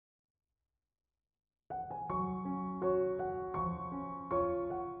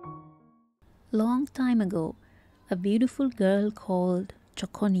Long time ago, a beautiful girl called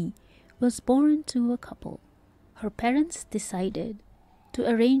Chokhoni was born to a couple. Her parents decided to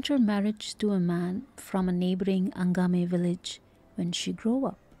arrange her marriage to a man from a neighboring Angami village when she grew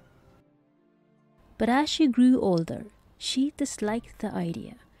up. But as she grew older, she disliked the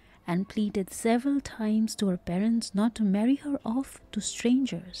idea and pleaded several times to her parents not to marry her off to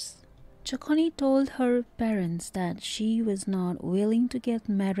strangers. Chokhoni told her parents that she was not willing to get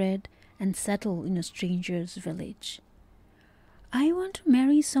married and settle in a stranger's village. I want to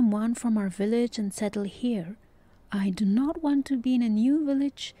marry someone from our village and settle here. I do not want to be in a new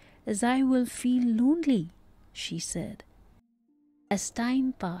village as I will feel lonely, she said. As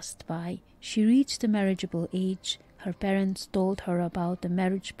time passed by, she reached the marriageable age. Her parents told her about the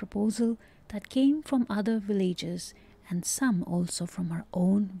marriage proposal that came from other villages and some also from her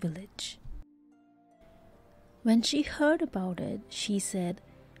own village. When she heard about it, she said,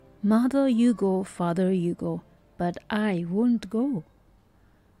 "Mother, you go, father, you go, but I won't go."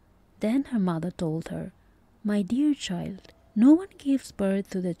 Then her mother told her, "My dear child, no one gives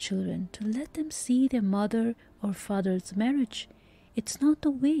birth to their children to let them see their mother or father's marriage. It's not the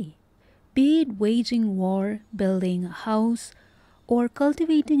way. Be it waging war, building a house, or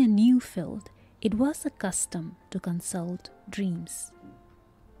cultivating a new field, it was a custom to consult dreams."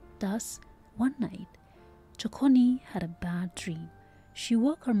 Thus, one night, Chokhoni had a bad dream. She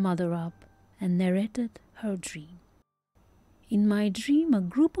woke her mother up and narrated her dream. "In my dream, a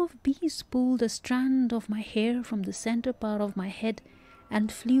group of bees pulled a strand of my hair from the center part of my head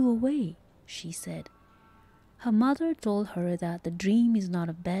and flew away," she said. Her mother told her that the dream is not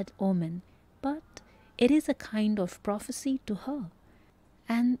a bad omen, but it is a kind of prophecy to her,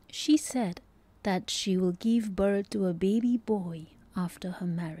 and she said that she will give birth to a baby boy after her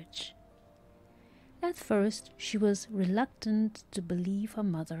marriage. At first, she was reluctant to believe her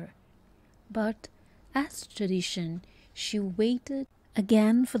mother, but as tradition, she waited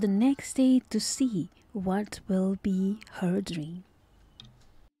again for the next day to see what will be her dream.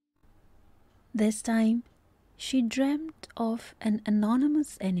 This time, she dreamt of an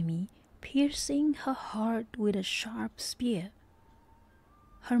anonymous enemy piercing her heart with a sharp spear.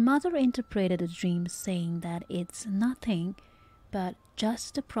 Her mother interpreted the dream saying that it's nothing but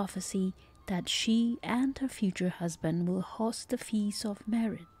just a prophecy that she and her future husband will host the feast of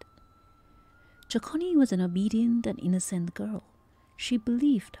marriage. Chokhoni was an obedient and innocent girl. She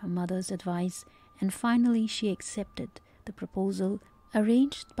believed her mother's advice and finally she accepted the proposal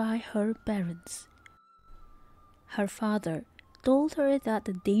arranged by her parents. Her father told her that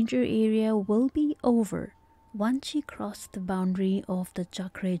the danger area will be over once she crossed the boundary of the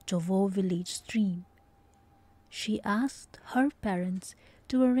Chovo village stream. She asked her parents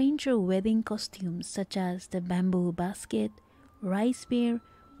to arrange her wedding costumes such as the bamboo basket, rice bear,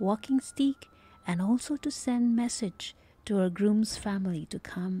 walking stick, and also to send message to her groom's family to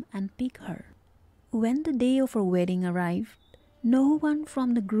come and pick her. When the day of her wedding arrived, no one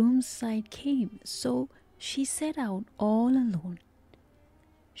from the groom's side came, so she set out all alone.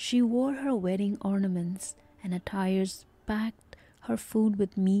 She wore her wedding ornaments and attires, packed her food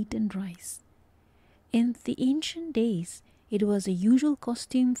with meat and rice. In the ancient days, it was a usual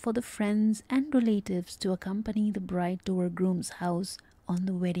costume for the friends and relatives to accompany the bride to her groom's house on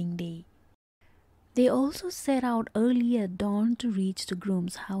the wedding day. They also set out early at dawn to reach the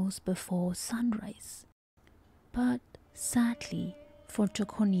groom's house before sunrise. But sadly, for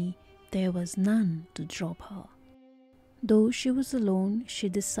Chokhoni, there was none to drop her. Though she was alone, she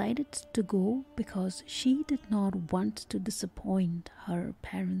decided to go because she did not want to disappoint her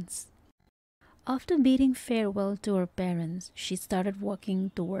parents. After bidding farewell to her parents, she started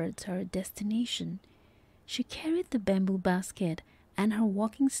walking towards her destination. She carried the bamboo basket and her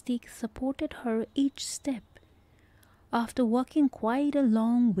walking stick supported her each step. After walking quite a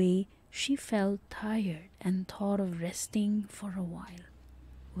long way, she felt tired and thought of resting for a while,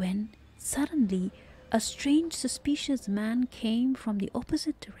 when suddenly a strange suspicious man came from the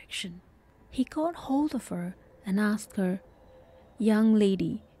opposite direction. He caught hold of her and asked her, "Young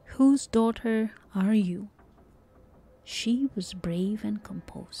lady, whose daughter are you?" She was brave and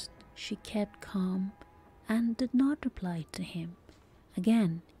composed. She kept calm and did not reply to him.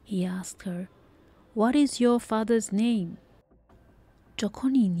 Again he asked her, "What is your father's name?"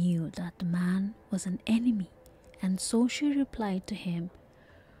 Chokhoni knew that the man was an enemy, and so she replied to him,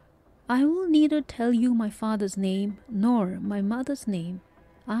 "I will neither tell you my father's name nor my mother's name.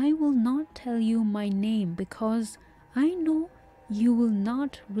 I will not tell you my name because I know you will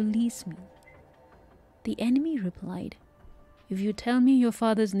not release me." The enemy replied, "If you tell me your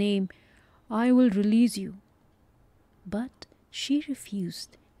father's name, I will release you." But she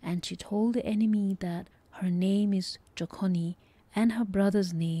refused and she told the enemy that her name is Chokhoni and her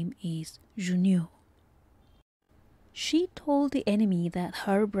brother's name is Junio. She told the enemy that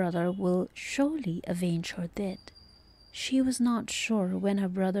her brother will surely avenge her death. She was not sure when her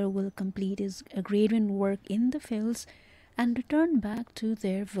brother will complete his agrarian work in the fields and return back to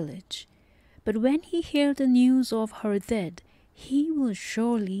their village. But when he heard the news of her death, he will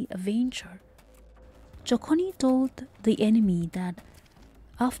surely avenge her. Chokhoni told the enemy that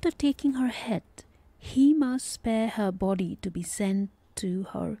after taking her head, he must spare her body to be sent to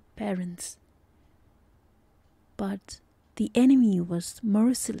her parents. But the enemy was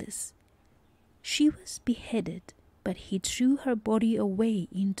merciless. She was beheaded, but he threw her body away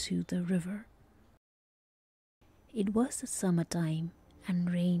into the river. It was the summertime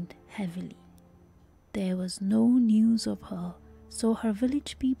and rained heavily. There was no news of her, so her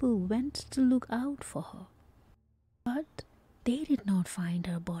village people went to look out for her. But they did not find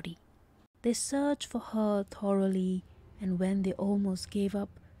her body. They searched for her thoroughly, and when they almost gave up,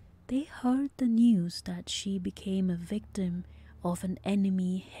 they heard the news that she became a victim of an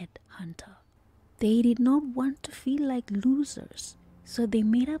enemy headhunter. They did not want to feel like losers, so they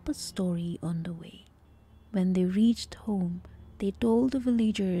made up a story on the way. When they reached home, they told the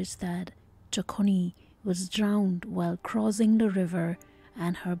villagers that Chokhoni was drowned while crossing the river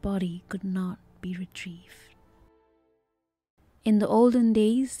and her body could not be retrieved. In the olden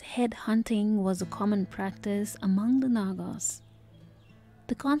days, head hunting was a common practice among the Nagas.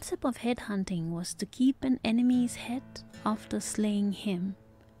 The concept of head hunting was to keep an enemy's head after slaying him.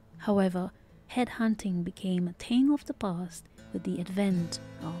 However, head hunting became a thing of the past with the advent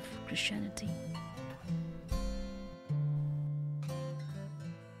of Christianity.